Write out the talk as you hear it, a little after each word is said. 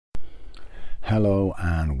Hello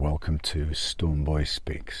and welcome to Stormboy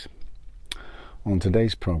Speaks. On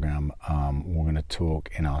today's program, we're going to talk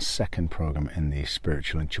in our second program in the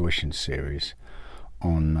Spiritual Intuition series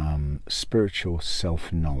on spiritual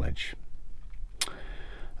self-knowledge.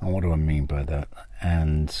 And what do I mean by that?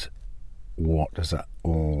 And what does that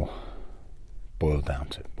all boil down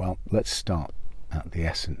to? Well, let's start at the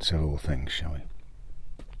essence of all things, shall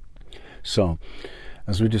we? So,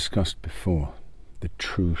 as we discussed before, the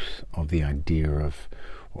truth of the idea of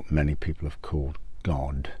what many people have called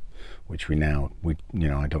God, which I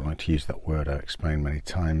don't like to use that word. I explained many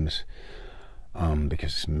times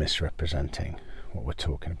because it's misrepresenting what we're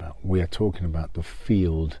talking about. We are talking about the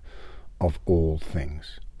field of all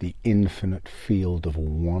things, the infinite field of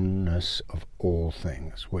oneness of all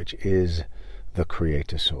things, which is the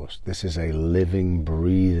Creator Source. This is a living,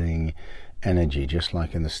 breathing energy, just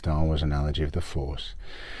like in the Star Wars analogy of the Force.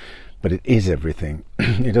 But it is everything.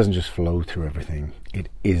 It doesn't just flow through everything. It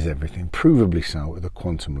is everything. Provably so at the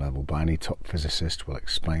quantum level by any top physicist will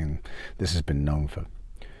explain. This has been known for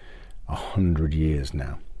 100 years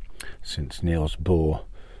now, since Niels Bohr,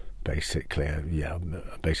 basically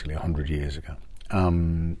 100 years ago.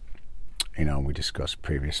 We discussed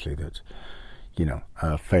previously that,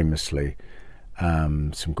 famously,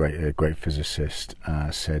 some great physicist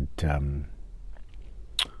said.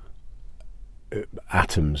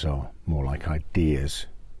 Atoms are more like ideas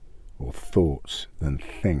or thoughts than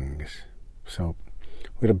things. So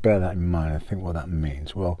we've got to bear that in mind and think what that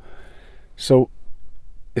means. Well, so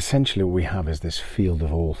essentially what we have is this field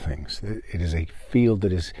of all things. It is a field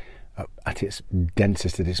that is at its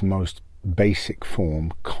densest, at its most basic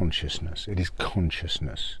form, consciousness. It is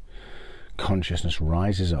consciousness. Consciousness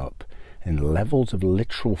rises up in levels of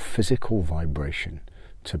literal physical vibration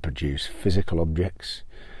to produce physical objects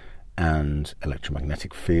and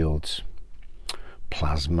electromagnetic fields,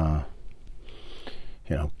 plasma,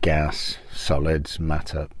 gas, solids,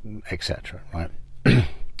 matter, etc. Right?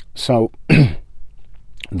 So,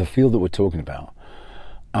 the field that we're talking about,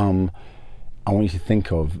 I want you to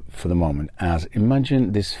think of for the moment as,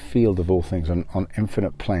 imagine this field of all things on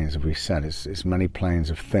infinite planes. As we said, it's many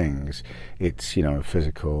planes of things. It's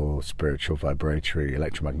physical, spiritual, vibratory,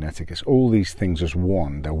 electromagnetic. It's all these things as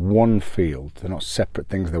one. They're one field. They're not separate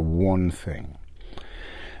things. They're one thing.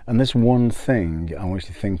 And this one thing I want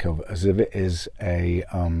you to think of as if it is for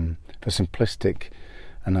simplistic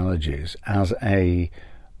analogies, as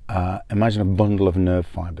imagine a bundle of nerve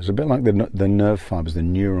fibers, a bit like the nerve fibers, the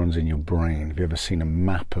neurons in your brain. Have you ever seen a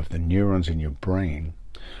map of the neurons in your brain,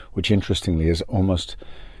 which interestingly is almost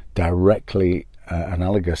directly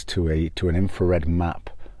analogous to an infrared map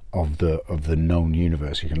of the known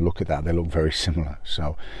universe? You can look at that; they look very similar.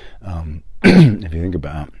 So, if you think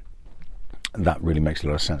about it, that really makes a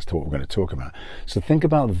lot of sense to what we're going to talk about. So think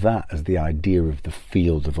about that as the idea of the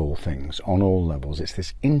field of all things on all levels. It's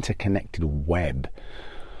this interconnected web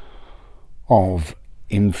of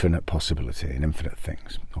infinite possibility and infinite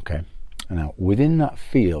things, okay? Now, within that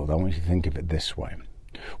field, I want you to think of it this way.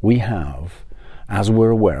 We have, as we're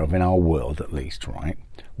aware of in our world at least, right,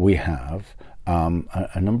 we have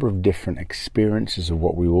a number of different experiences of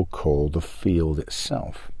what we will call the field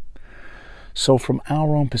itself. So from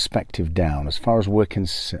our own perspective down, as far as we're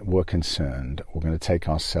concerned, we're going to take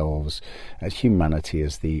ourselves as humanity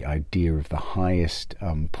as the idea of the highest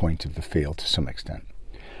point of the field to some extent.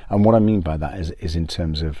 And what I mean by that is in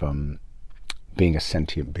terms of being a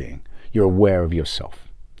sentient being. You're aware of yourself.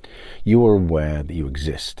 You are aware that you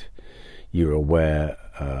exist. You're aware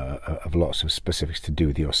of lots of specifics to do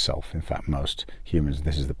with yourself. In fact, most humans,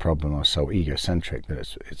 this is the problem, are so egocentric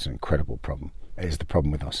that it's an incredible problem. It is the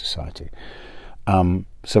problem with our society.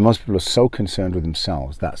 So most people are so concerned with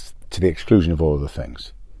themselves, that's to the exclusion of all other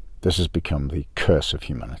things. This has become the curse of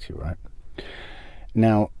humanity, right?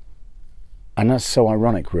 Now, and that's so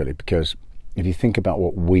ironic, really, because if you think about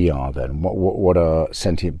what we are then, what are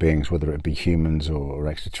sentient beings, whether it be humans or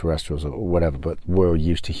extraterrestrials or whatever, but we're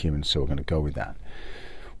used to humans, so we're going to go with that.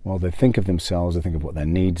 Well, they think of themselves, they think of what their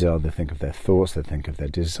needs are, they think of their thoughts, they think of their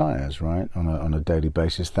desires, right, on a daily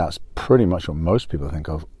basis. That's pretty much what most people think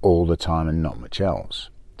of all the time and not much else.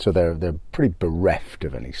 So they're pretty bereft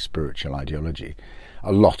of any spiritual ideology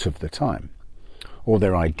a lot of the time. Or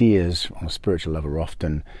their ideas on a spiritual level are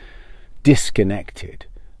often disconnected,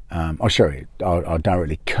 are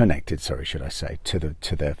directly connected,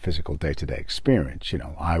 to their physical day-to-day experience.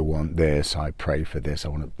 I want this, I pray for this, I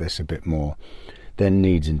want this a bit more. Their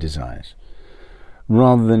needs and desires,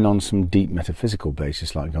 rather than on some deep metaphysical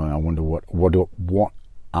basis, like going, I wonder what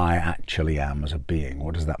I actually am as a being.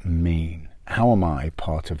 What does that mean? How am I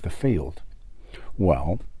part of the field?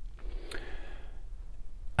 Well,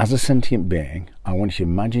 As a sentient being, I want you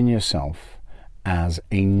to imagine yourself as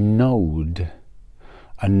a node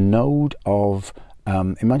of,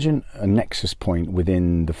 imagine a nexus point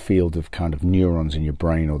within the field of kind of neurons in your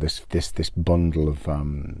brain, or this bundle of,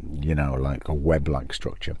 like a web-like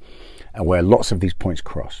structure, where lots of these points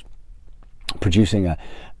cross, producing a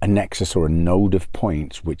nexus or a node of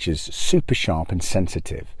points which is super sharp and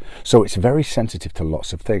sensitive. So it's very sensitive to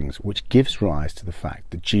lots of things, which gives rise to the fact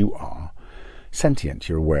that you are sentient.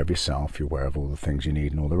 You're aware of yourself, you're aware of all the things you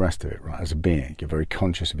need and all the rest of it, right? As a being, you're very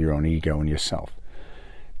conscious of your own ego and yourself.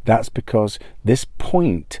 That's because this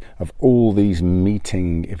point of all these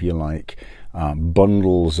meeting, if you like,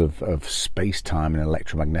 bundles of space-time and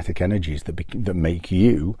electromagnetic energies that make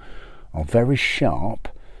you are very sharp,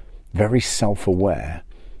 very self-aware,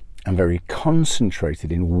 and very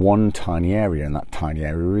concentrated in one tiny area, and that tiny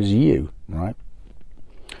area is you, right?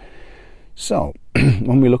 So,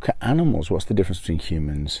 when we look at animals, what's the difference between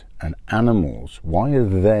humans and animals? Why are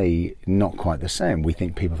they not quite the same?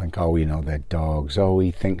 People think, they're dogs. Oh, he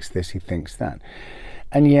thinks this, he thinks that.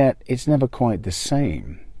 And yet, it's never quite the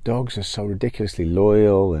same. Dogs are so ridiculously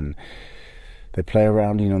loyal, and they play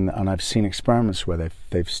around, and I've seen experiments where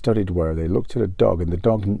they've studied where they looked at a dog, and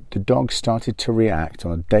the dog started to react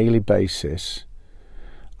on a daily basis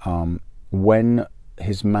when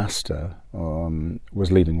his master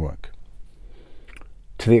was leaving work.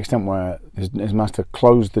 To the extent where his master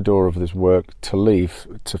closed the door of his work to leave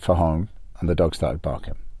for home, and the dog started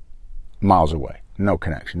barking. Miles away, no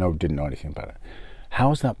connection, didn't know anything about it.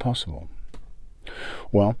 How is that possible?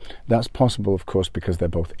 Well, that's possible, of course, because they're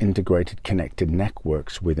both integrated, connected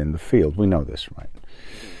networks within the field. We know this, right?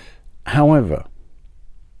 However,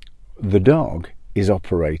 the dog is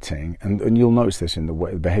operating, and you'll notice this in the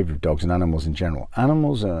behavior of dogs and animals in general.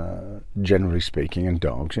 Animals are, generally speaking, and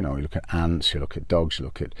dogs, you look at ants, you look at dogs, you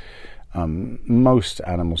look at most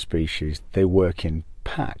animal species, they work in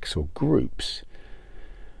packs or groups.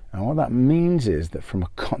 And what that means is that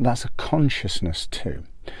that's a consciousness too.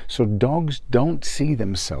 So dogs don't see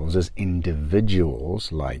themselves as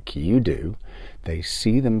individuals like you do. They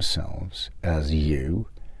see themselves as you,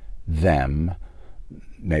 them,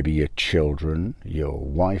 maybe your children, your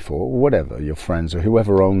wife, or whatever, your friends, or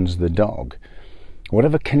whoever owns the dog.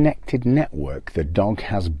 Whatever connected network the dog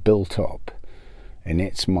has built up in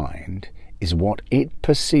its mind is what it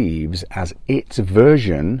perceives as its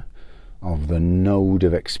version of the node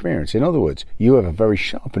of experience. In other words, you have a very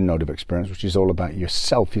sharpened node of experience, which is all about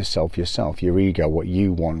yourself, your ego, what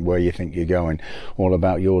you want, where you think you're going, all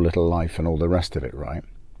about your little life and all the rest of it, right?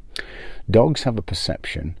 Dogs have a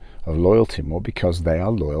perception of loyalty more because they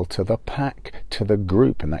are loyal to the pack, to the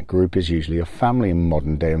group, and that group is usually a family in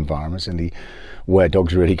modern day environments. And where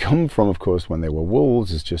dogs really come from, of course, when they were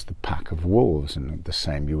wolves, is just the pack of wolves, and the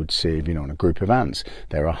same you would see, in a group of ants.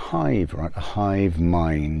 They're a hive, right? A hive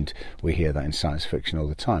mind. We hear that in science fiction all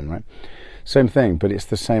the time, right? Same thing, but it's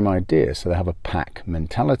the same idea. So they have a pack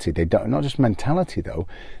mentality. They don't, not just mentality though,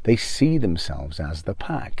 they see themselves as the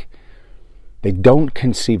pack. They don't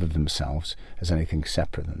conceive of themselves as anything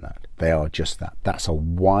separate than that. They are just that. That's a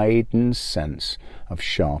widened sense of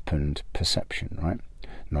sharpened perception, right?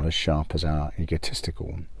 Not as sharp as our egotistical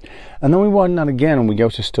one. And then we widen that again and we go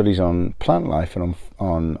to studies on plant life and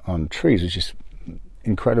on trees, which is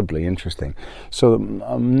incredibly interesting. So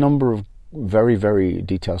a number of very, very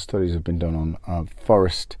detailed studies have been done on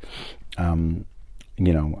forest, plant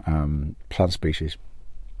species,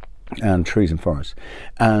 and trees and forests.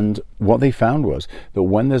 And what they found was that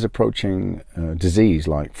when there's approaching disease,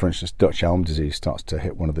 like for instance Dutch elm disease starts to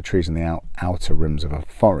hit one of the trees in the outer rims of a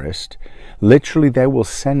forest, literally they will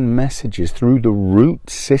send messages through the root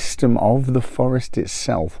system of the forest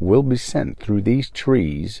itself, will be sent through these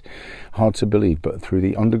trees, hard to believe, but through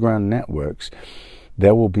the underground networks.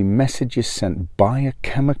 There will be messages sent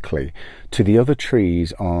biochemically to the other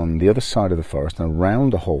trees on the other side of the forest and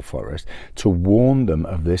around the whole forest to warn them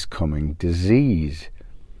of this coming disease.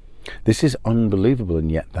 This is unbelievable, and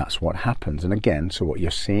yet that's what happens. And again, so what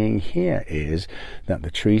you're seeing here is that the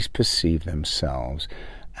trees perceive themselves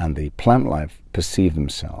and the plant life perceive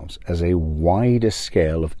themselves as a wider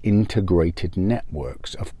scale of integrated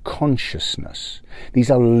networks of consciousness. These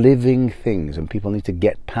are living things, and people need to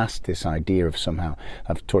get past this idea of somehow,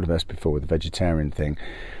 I've talked about this before with the vegetarian thing,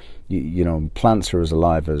 plants are as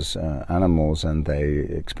alive as animals, and they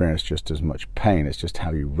experience just as much pain. It's just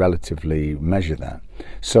how you relatively measure that.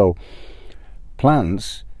 So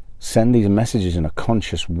plants send these messages in a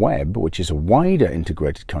conscious web, which is a wider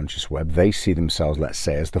integrated conscious web. They see themselves, let's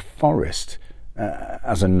say, as the forest,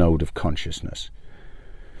 as a node of consciousness.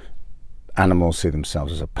 Animals see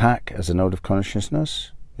themselves as a pack, as a node of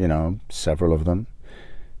consciousness, several of them.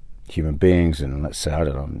 human beings and, let's say, I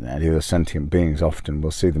don't know, any other sentient beings often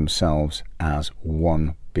will see themselves as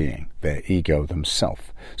one being, their ego themselves.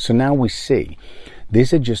 So now we see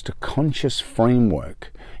these are just a conscious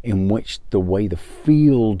framework in which the way the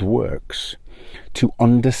field works to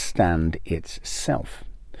understand itself.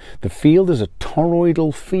 The field is a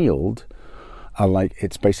toroidal field, like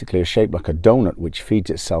it's basically a shape like a donut which feeds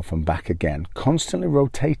itself and back again, constantly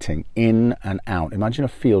rotating in and out. Imagine a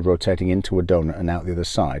field rotating into a donut and out the other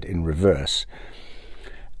side in reverse.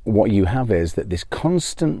 What you have is that this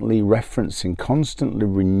constantly referencing, constantly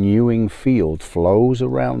renewing field flows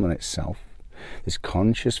around on itself. This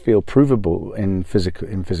conscious field, provable in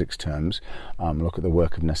physics terms. Look at the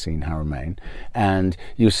work of Nassim Haramein, and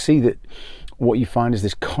you'll see that what you find is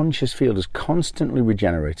this conscious field is constantly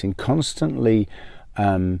regenerating, constantly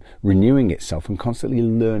renewing itself, and constantly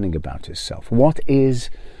learning about itself. What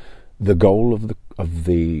is the goal of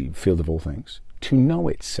the field of all things? To know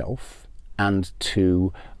itself and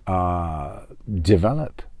to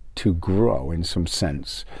develop, to grow in some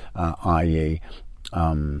sense, i.e.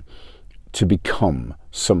 To become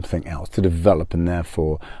something else, to develop, and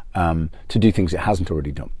therefore to do things it hasn't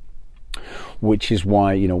already done. Which is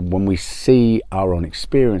why, when we see our own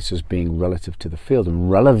experience as being relative to the field and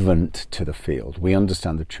relevant to the field, we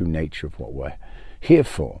understand the true nature of what we're here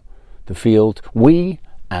for. The field, we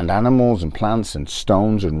and animals and plants and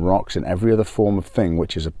stones and rocks and every other form of thing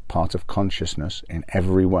which is a part of consciousness in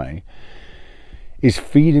every way, is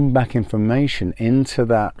feeding back information into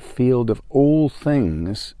that field of all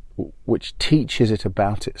things which teaches it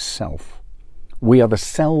about itself. We are the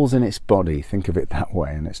cells in its body, think of it that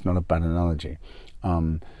way, and it's not a bad analogy,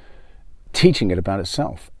 teaching it about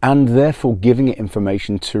itself, and therefore giving it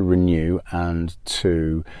information to renew and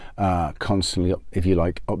to constantly, if you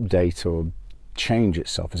like, update or change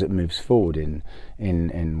itself as it moves forward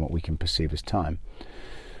in what we can perceive as time.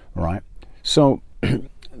 Right? So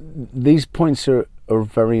these points are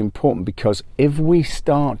very important, because if we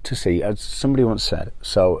start to see, as somebody once said,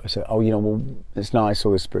 well, it's nice,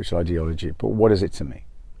 all this spiritual ideology, but what is it to me?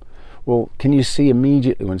 Well, can you see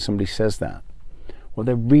immediately when somebody says that? What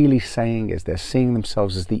they're really saying is they're seeing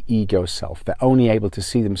themselves as the ego self. They're only able to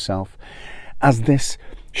see themselves as this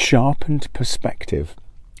sharpened perspective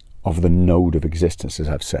of the node of existence, as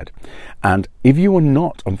I've said. And if you are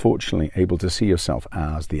not, unfortunately, able to see yourself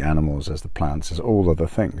as the animals, as the plants, as all other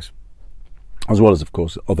things, as well as, of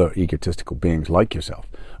course, other egotistical beings like yourself,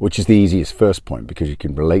 which is the easiest first point because you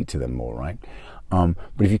can relate to them more, right? But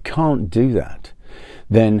if you can't do that,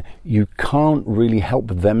 then you can't really help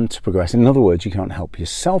them to progress. In other words, you can't help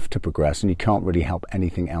yourself to progress, and you can't really help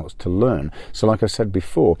anything else to learn. So like I said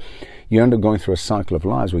before, you end up going through a cycle of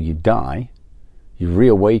lives where you die, you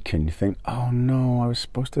reawaken, you think, oh no, I was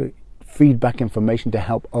supposed to feed back information to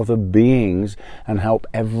help other beings and help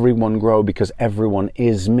everyone grow, because everyone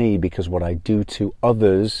is me, because what I do to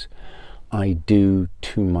others, I do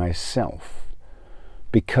to myself,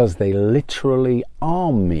 because they literally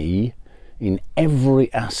are me in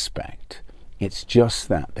every aspect. It's just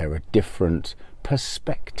that they're a different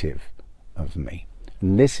perspective of me.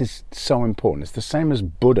 And this is so important. It's the same as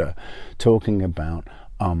Buddha talking about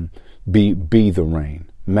be the rain.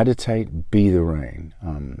 Meditate, be the rain.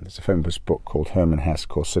 There's a famous book called Hermann Hesse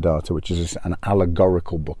called Siddhartha, which is an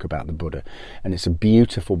allegorical book about the Buddha. And it's a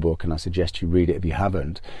beautiful book, and I suggest you read it if you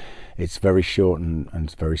haven't. It's very short and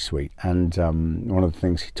it's very sweet. And one of the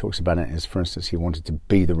things he talks about in it is, for instance, he wanted to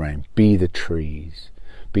be the rain, be the trees,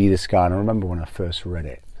 be the sky. And I remember when I first read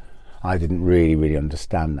it, I didn't really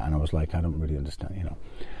understand that. And I was like, I don't really understand,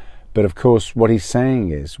 But of course, what he's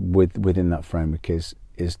saying is, within that framework, is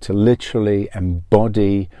to literally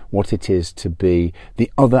embody what it is to be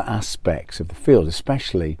the other aspects of the field,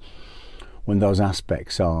 especially when those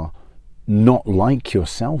aspects are not like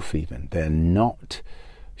yourself even. They're not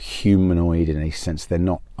humanoid in a sense. They're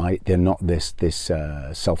not this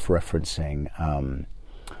self-referencing,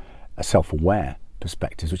 self-aware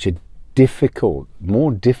perspectives, which are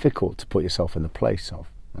more difficult to put yourself in the place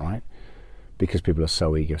of, right? Because people are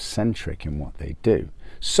so egocentric in what they do.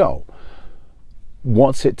 So,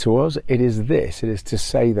 what's it to us? It is this. It is to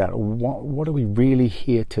say that what are we really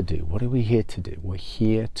here to do? What are we here to do? We're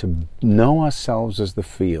here to know ourselves as the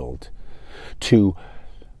field, to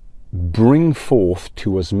bring forth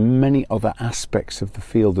to as many other aspects of the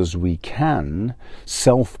field as we can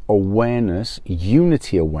self-awareness,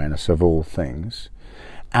 unity awareness of all things,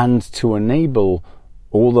 and to enable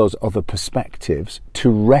all those other perspectives to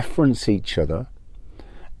reference each other,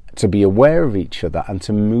 to be aware of each other and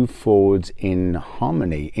to move forwards in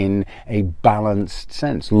harmony, in a balanced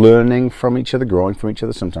sense, learning from each other, growing from each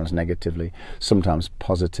other, sometimes negatively, sometimes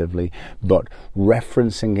positively, but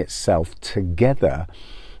referencing itself together.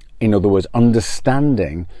 In other words,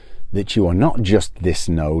 understanding that you are not just this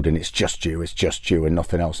node and it's just you and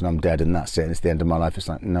nothing else and I'm dead and that's it and it's the end of my life. It's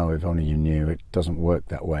like, no, if only you knew, it doesn't work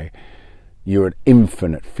that way. You're an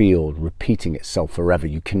infinite field repeating itself forever.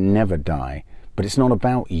 You can never die, but it's not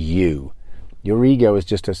about you. Your ego is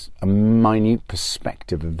just a minute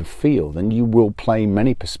perspective of the field, and you will play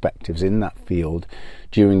many perspectives in that field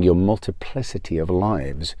during your multiplicity of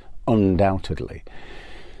lives, undoubtedly.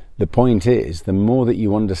 The point is, the more that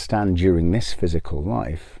you understand during this physical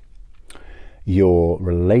life, your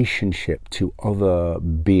relationship to other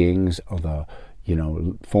beings, other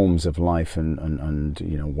forms of life and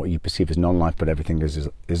what you perceive as non-life, but everything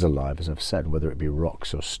is alive, as I've said, whether it be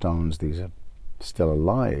rocks or stones, these are still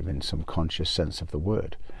alive in some conscious sense of the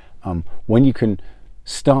word. When you can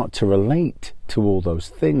start to relate to all those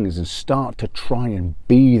things and start to try and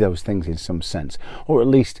be those things in some sense, or at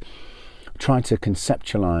least try to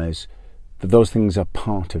conceptualize that those things are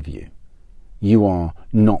part of you. You are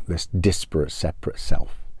not this disparate, separate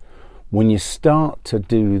self. When you start to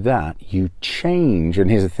do that, you change,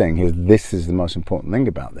 and here's the thing, this is the most important thing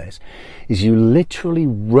about this, is you literally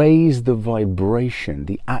raise the vibration,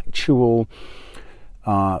 the actual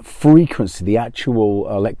frequency, the actual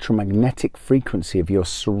electromagnetic frequency of your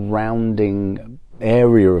surrounding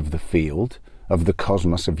area of the field, of the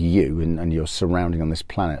cosmos, of you and your surrounding on this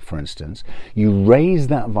planet, for instance. You raise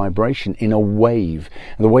that vibration in a wave,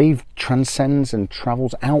 and the wave transcends and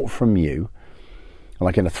travels out from you,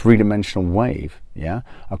 like in a three-dimensional wave,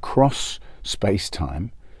 across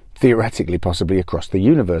space-time, theoretically, possibly across the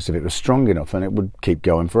universe if it was strong enough, and it would keep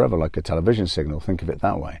going forever like a television signal. Think of it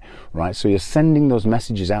that way, right? So you're sending those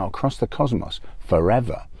messages out across the cosmos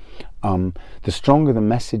forever. The stronger the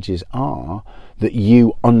messages are that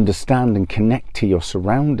you understand and connect to your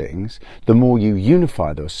surroundings, the more you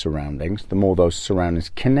unify those surroundings, the more those surroundings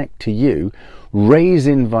connect to you, raise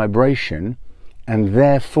in vibration, and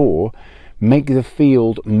therefore make the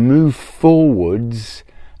field move forwards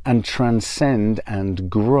and transcend and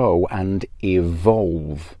grow and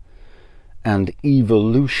evolve. And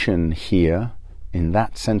evolution here, in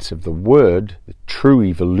that sense of the word, the true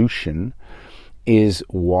evolution, is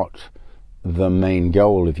what the main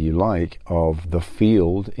goal, if you like, of the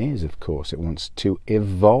field is, of course. It wants to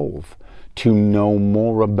evolve, to know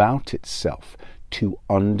more about itself, to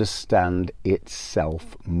understand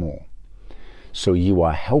itself more. So you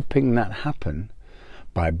are helping that happen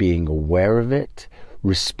by being aware of it,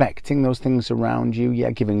 respecting those things around you,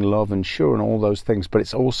 giving love and all those things, but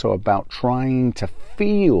it's also about trying to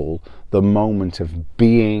feel the moment of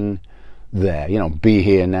being there, be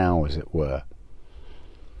here now, as it were.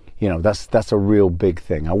 That's a real big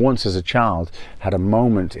thing. I once, as a child, had a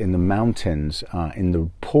moment in the mountains, in the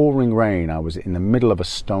pouring rain. I was in the middle of a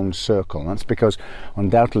stone circle. And that's because,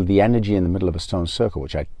 undoubtedly, the energy in the middle of a stone circle,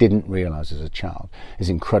 which I didn't realize as a child, is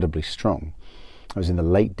incredibly strong. I was in the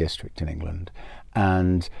Lake District in England,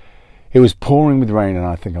 and it was pouring with rain, and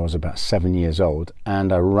I think I was about 7 years old,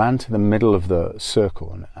 and I ran to the middle of the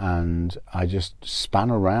circle, and I just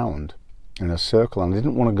span around in a circle, and I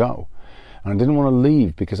didn't want to go. And I didn't want to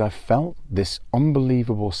leave because I felt this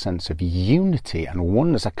unbelievable sense of unity and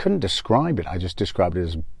oneness. I couldn't describe it. I just described it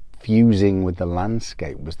as fusing with the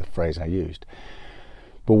landscape, was the phrase I used.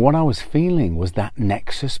 But what I was feeling was that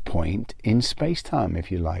nexus point in space-time,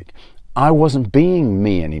 if you like. I wasn't being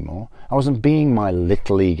me anymore. I wasn't being my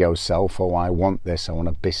little ego self. Oh, I want this, I want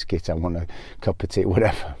a biscuit, I want a cup of tea,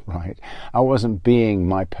 whatever, right? I wasn't being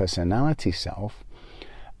my personality self.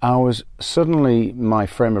 I was suddenly, my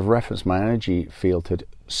frame of reference, my energy field had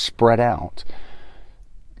spread out,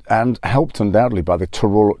 and helped undoubtedly by the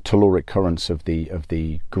telluric currents of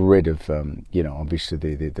the grid of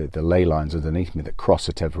obviously the ley lines underneath me that cross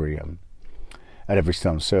at every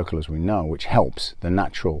stone circle, as we know, which helps the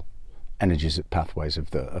natural energies and pathways of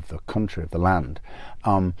the country, of the land.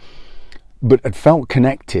 But it felt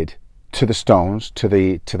connected to the stones, to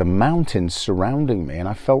the mountains surrounding me, and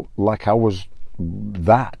I felt like I was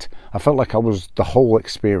that. I felt like I was the whole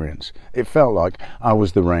experience. It felt like I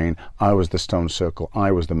was the rain, I was the stone circle,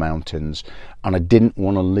 I was the mountains, and I didn't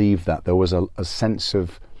want to leave that. There was a sense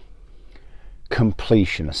of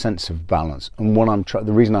completion, a sense of balance. And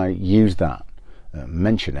the reason I use that,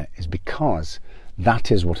 mention it, is because that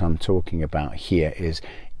is what I'm talking about here, is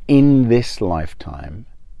in this lifetime,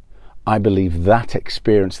 I believe that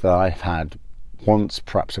experience that I've had once,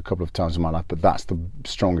 perhaps a couple of times in my life, but that's the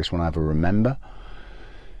strongest one I ever remember.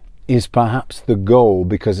 is perhaps the goal,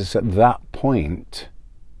 because it's at that point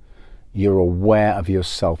you're aware of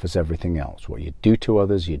yourself as everything else. What you do to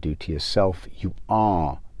others, you do to yourself. You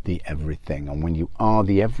are the everything. And when you are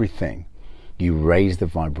the everything, you raise the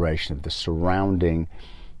vibration of the surrounding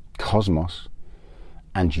cosmos,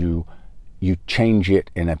 and you change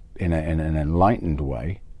it in an enlightened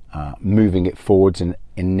way, moving it forwards and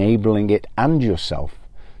enabling it and yourself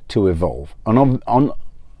to evolve. And on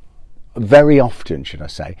very often, should I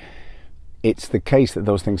say, it's the case that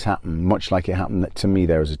those things happen much like it happened to me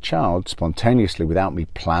there as a child, spontaneously, without me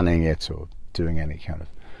planning it or doing any kind of,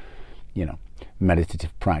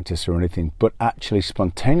 meditative practice or anything, but actually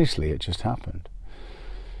spontaneously it just happened.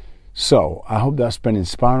 So I hope that's been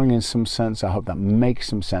inspiring in some sense. I hope that makes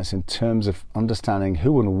some sense in terms of understanding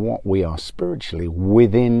who and what we are spiritually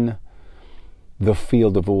within the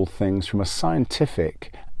field of all things from a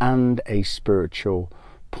scientific and a spiritual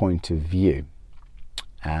point of view.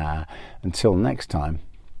 Until next time,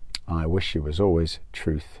 I wish you, as always,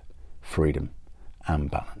 truth, freedom, and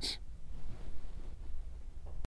balance.